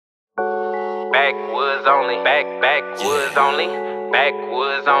Backwoods only, backwoods only,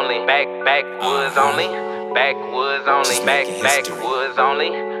 backwoods only, backwoods only, backwoods only, backwoods only,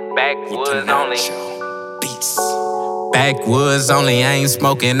 backwoods only. Beats. Backwoods only, I ain't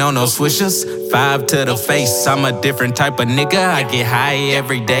smoking on no swishers. 5 to the face, I'm a different type of nigga. I get high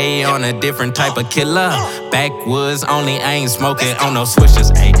every day on a different type of killer. Backwoods only, I ain't smoking on no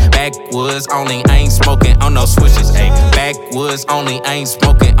swishers. Ayy, backwoods only, I ain't smoking on no swishers. Ayy, backwoods only, I ain't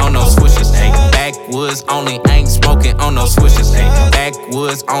smoking on no swishers. Ayy, backwoods only, I ain't smoking on no swishers. Ayy,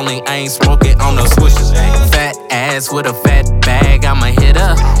 backwoods only, I ain't smoking on no swishers. Ayy, fat ass with a fat bag, I'ma hit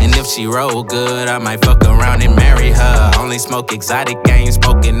her. And if she roll good, I might fuck around and marry her. Only smoke exotic, I ain't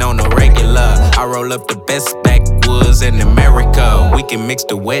smoking on no regular. I roll up the best backwoods in America. We can mix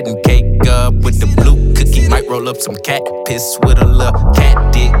the wedding cake up with the blue cookie. Might roll up some cat piss with a little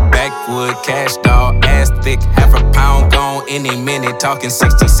cat dick. Backwood, cash dog, ass thick. Half a pound gone any minute. Talking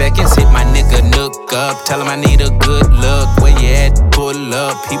 60 seconds. Hit my nigga Nook up. Tell him I need a good look. Where you at? Pull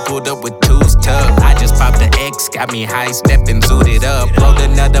up. He pulled up with two's tucked. I just popped the X. Got me high stepping, zooted up. Rolled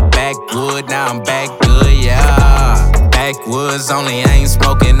another backwood. Now I'm back good, yeah. Backwoods only, I ain't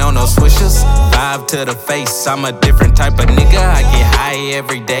smoking on no swishers. 5 to the face, I'm a different type of nigga. I get high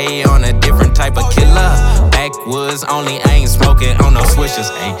every day on a different type of killer. Backwoods only, I ain't smoking on no swishers.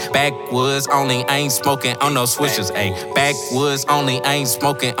 Ayy, backwoods only, I ain't smoking on no swishers. Ayy, backwoods only, I ain't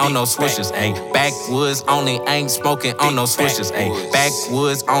smoking on no swishers. Ayy, backwoods only, I ain't smoking on no swishers. Ayy,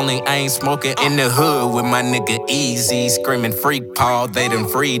 backwoods only, I ain't smoking in the hood with my nigga Easy, screaming free Paul. They done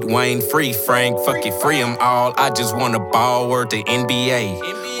freed Wayne, free Frank, fuck it, free them all. I just wanna ball word to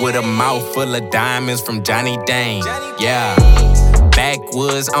NBA with a mouth full of diamonds from Johnny Dane. Yeah.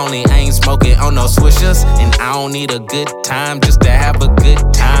 Backwoods only, I ain't smoking on no swishers. And I don't need a good time just to have a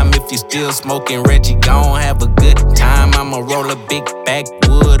good time. If you still smoking Reggie, gon' have a good time. I'ma roll a big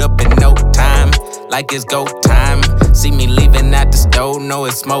backwood up in no time, like it's go time. See me leaving out the stove, know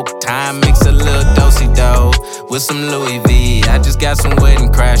it's smoke time. Mix a little dosey-do with some Louis V. I just got some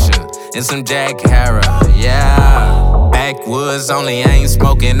Wedding Crasher and some Jack Harrow, yeah. Backwoods only, I ain't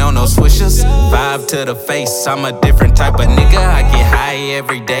smoking on no swishers. 5 to the face, I'm a different type of nigga. I get high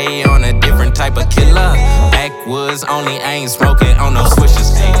every day on a different type of killer. Backwoods only, I ain't smoking on no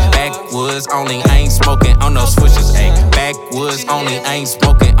swishers. Ayy, backwoods only, I ain't smoking on no swishers. Ayy, backwoods only, I ain't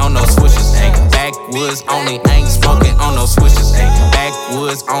smoking on no swishers. Ayy, backwoods only, I ain't smoking on no swishers. Ayy,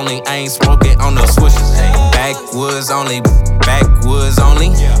 backwoods only, I ain't smoking on no swishers. Ayy, backwoods only, backwoods only,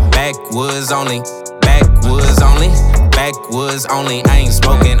 backwoods only, backwoods only, backwoods only, I ain't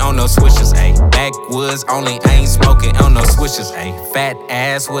smoking on no swishers. Ayy, backwoods only, I ain't smoking on no swishers. Ayy, fat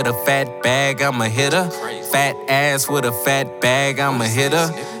ass with a fat bag, I'ma hit her. Fat ass with a fat bag, I'ma hit her.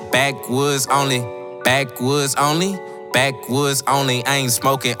 Backwoods only, backwoods only, backwoods only, I ain't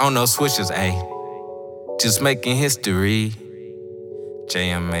smoking on no swishers. Ayy, just making history.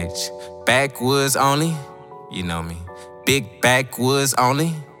 JMH, backwoods only, you know me. Big backwoods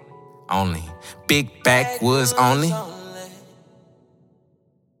only, only. Big backwoods only.